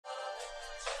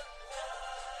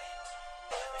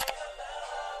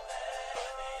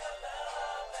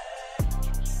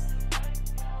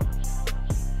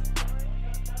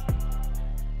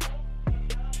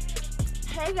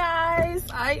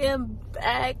I am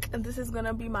back, and this is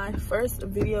gonna be my first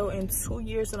video in 2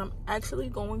 years that I'm actually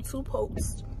going to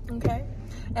post. Okay,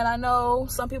 and I know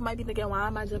some people might be thinking, why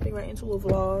am I jumping right into a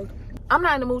vlog? I'm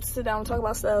not in the mood to sit down and talk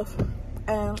about stuff,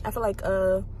 and I feel like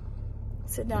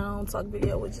sit down talk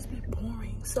video would just be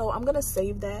boring. So I'm gonna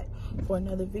save that for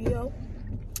another video,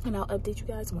 and I'll update you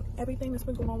guys on everything that's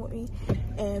been going on with me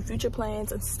and future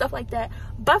plans and stuff like that.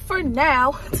 But for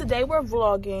now, today we're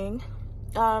vlogging.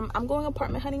 I'm going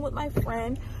apartment hunting with my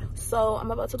friend, so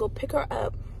I'm about to go pick her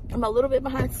up. I'm a little bit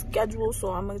behind schedule,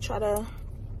 so I'm gonna try to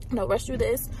rush through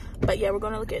this. But yeah, we're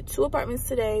gonna look at 2 apartments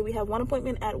today. We have one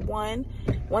appointment at 1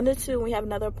 to 2, and we have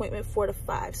another appointment 4 to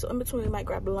 5. So in between we might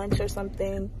grab lunch or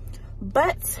something.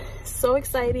 But so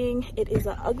exciting. It is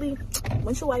an ugly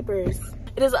windshield wipers.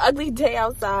 It is an ugly day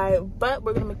outside, but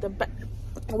we're gonna make the best.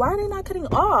 Why are they not cutting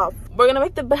off? We're gonna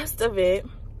make the best of it.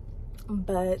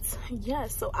 But yeah,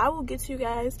 so I will get to you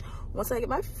guys once I get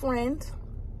my friend.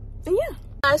 And yeah.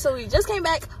 Alright, so we just came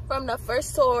back from the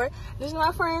first tour. This is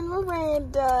my friend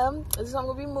Miranda. This is who I'm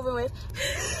gonna be moving with.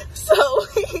 So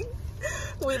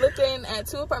we looking at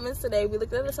 2 apartments today. We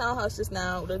looked at the townhouse just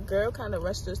now. The girl kind of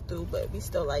rushed us through, but we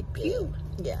still like it.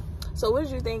 Yeah. So what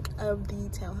did you think of the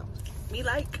townhouse? We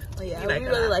like. Yeah, we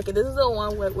really like it. This is the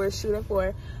one we're shooting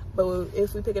for, but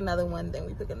if we pick another one, then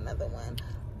we pick another one.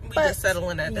 We just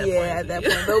settling at that point. Yeah, at that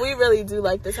point. But we really do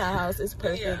like this townhouse. It's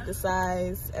perfect. Yeah. The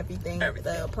size, everything,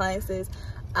 the appliances.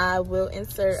 I will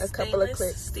insert a couple of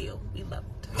clips. Steel, we love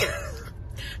it.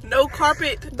 No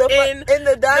carpet in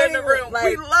the dining room. Like,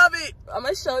 we love it. I'm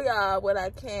gonna show y'all what I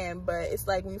can, but it's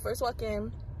like when you first walk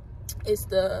in, it's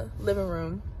the living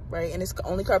room, right? And it's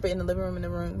only carpet in the living room and the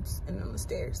rooms and on the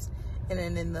stairs. And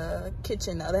then in the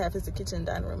kitchen, the other half is the kitchen and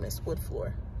dining room. It's wood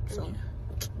floor. So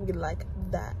we like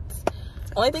that.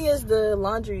 Only thing is the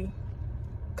laundry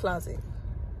closet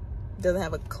doesn't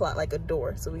have a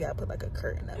door, so we gotta put like a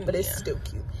curtain up, but it's still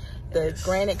cute. The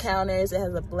granite counters, it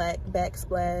has a black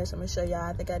backsplash. I'm gonna show y'all.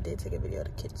 I think I did take a video of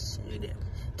the kitchen. You did.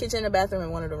 Kitchen and the bathroom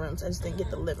in one of the rooms. I just didn't get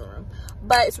the living room,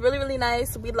 but it's really, really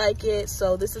nice. We like it.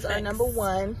 So this is our number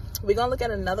 1. We're gonna look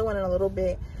at another one in a little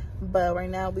bit, but right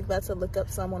now we're about to look up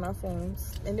some on our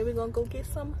phones, and then we're gonna go get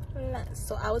some lunch.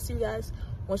 So I will see you guys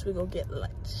once we go get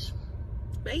lunch.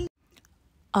 Bye.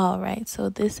 All right, so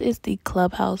this is the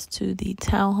clubhouse to the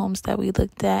townhomes that we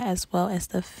looked at, as well as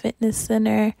the fitness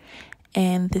center.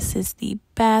 And this is the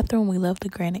bathroom. We love the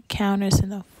granite counters and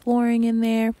the flooring in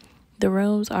there. The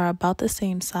rooms are about the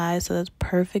same size, so that's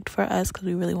perfect for us because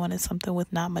we really wanted something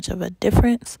with not much of a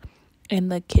difference. In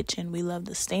the kitchen, we love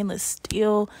the stainless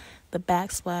steel, the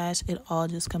backsplash. It all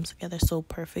just comes together so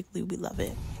perfectly. We love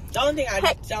it. The only thing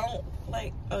I don't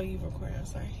like... Oh, you recording. I'm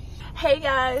sorry. Hey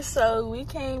guys, so we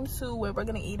came to where we're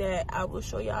gonna eat at. I will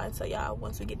show y'all and tell y'all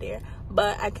once we get there.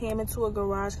 But I came into a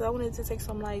garage because I wanted to take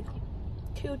some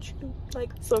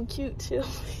some cute chill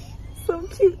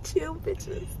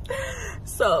pictures.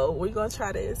 So we're gonna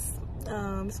try this.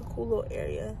 It's a cool little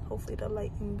area. Hopefully the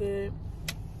lighting good.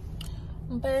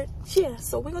 But yeah,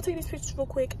 so we're gonna take these pictures real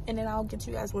quick, and then I'll get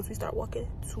you guys once we start walking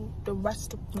to the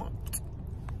restaurant.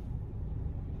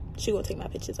 She gonna take my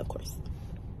pictures, of course.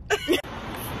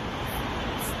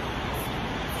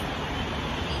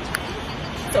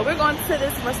 So we're going to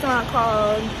this restaurant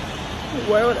called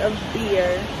World of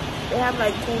Beer. They have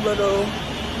like cool little,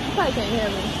 you probably can't hear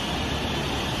me.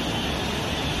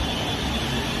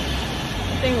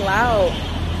 Thing loud.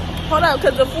 Hold up,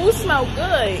 because the food smells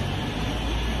good.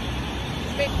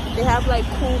 They have like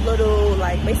cool little,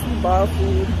 like basically bar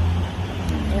food.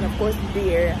 And of course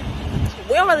beer.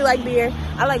 We don't really like beer.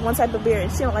 I like one type of beer and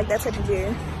she don't like that type of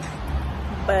beer.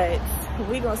 But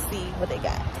we gonna see what they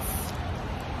got.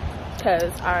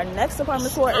 Because our next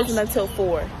apartment tour isn't until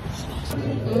 4.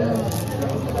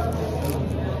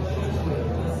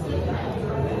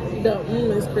 The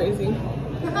is crazy. I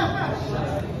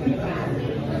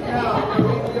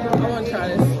want to try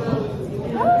this.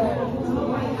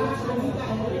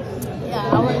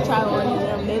 Yeah, I want to try one of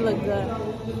them. They look good.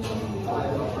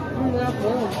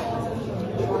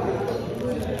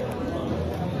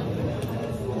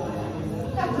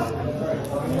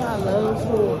 I love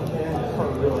food.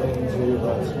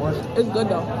 It's good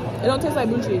though. It don't taste like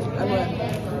blue cheese. I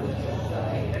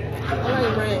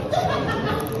like ranch.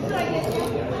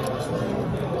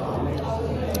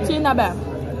 See, not bad.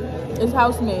 It's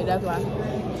house made, that's why.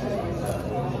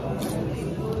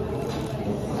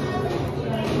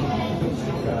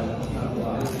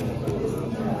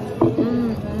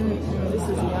 This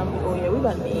is yummy. Oh yeah, we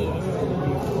about to eat.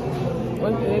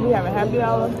 Maybe have a happy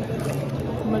hour.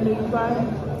 Monday to Friday.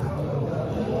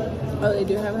 Oh, they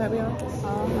do have a happy hour?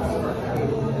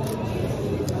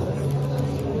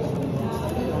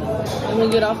 And we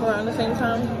get off around the same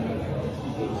time.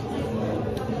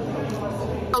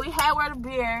 So we had Word of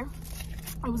Beer.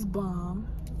 It was bomb.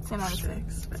 10 out of 10.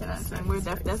 10 out of 10.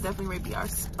 That's definitely would be our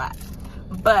spot.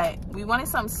 But we wanted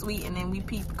something sweet, and then we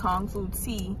peeped Kung Fu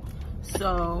tea.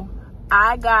 So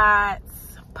I got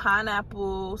a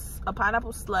pineapple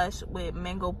slush with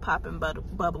mango popping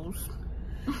bubbles.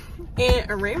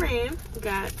 And Ran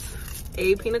got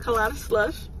a pina colada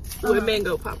slush with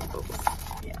mango popping bubbles.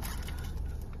 Yeah.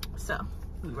 So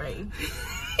we ready.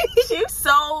 She's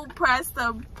so pressed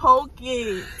to poke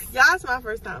it. Y'all, it's my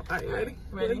first time. All right, ready?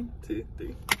 Ready? 1, 2,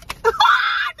 3.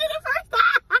 I did it first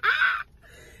time.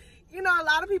 You know, a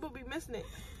lot of people be missing it.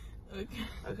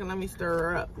 Okay, let me stir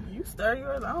her up. You stir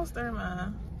yours? I don't stir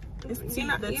mine. It's tea.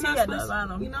 The tea at the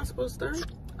bottom. You're not supposed to stir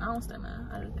it? I don't stir mine.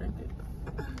 I just drink it.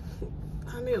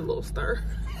 I need a little stir.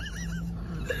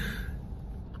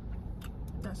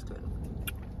 That's good.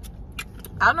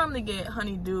 I normally get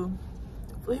honeydew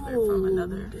flavor from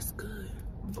another That's good.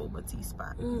 boba tea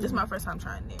spot. This is my first time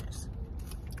trying theirs.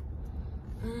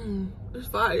 It's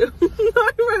fire. I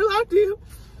ain't really like to you.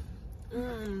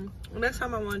 Next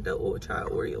time I want the try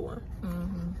Oreo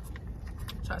one.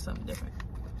 Try something different.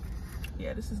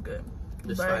 Yeah, this is good.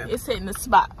 It's But fire. it's hitting the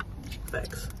spot.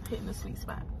 Thanks. Hitting the sweet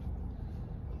spot.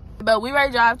 But we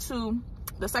ready to drive to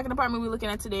the second apartment we're looking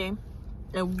at today,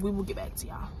 and we will get back to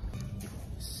y'all.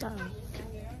 So,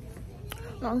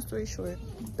 long story short,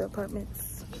 the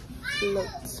apartments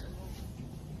looked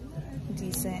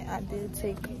decent. I did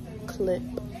take a clip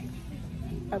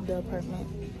of the apartment,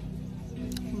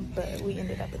 but we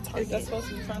ended up at Target. Is that supposed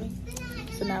to be funny?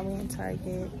 So now we're in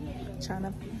Target trying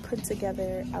to put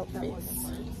together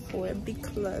outfits for the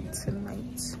club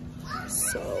tonight.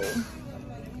 So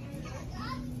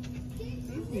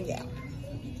yeah,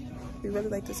 we really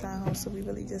like the townhouse, so we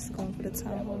really just going for the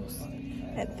townhouse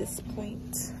at this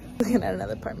point. Looking at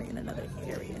another apartment in another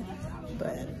area,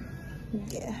 but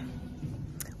yeah,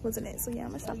 wasn't it? So yeah,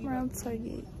 I'm gonna shop around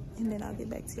Target, and then I'll get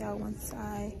back to y'all once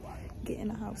I get in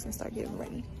the house and start getting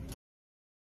ready.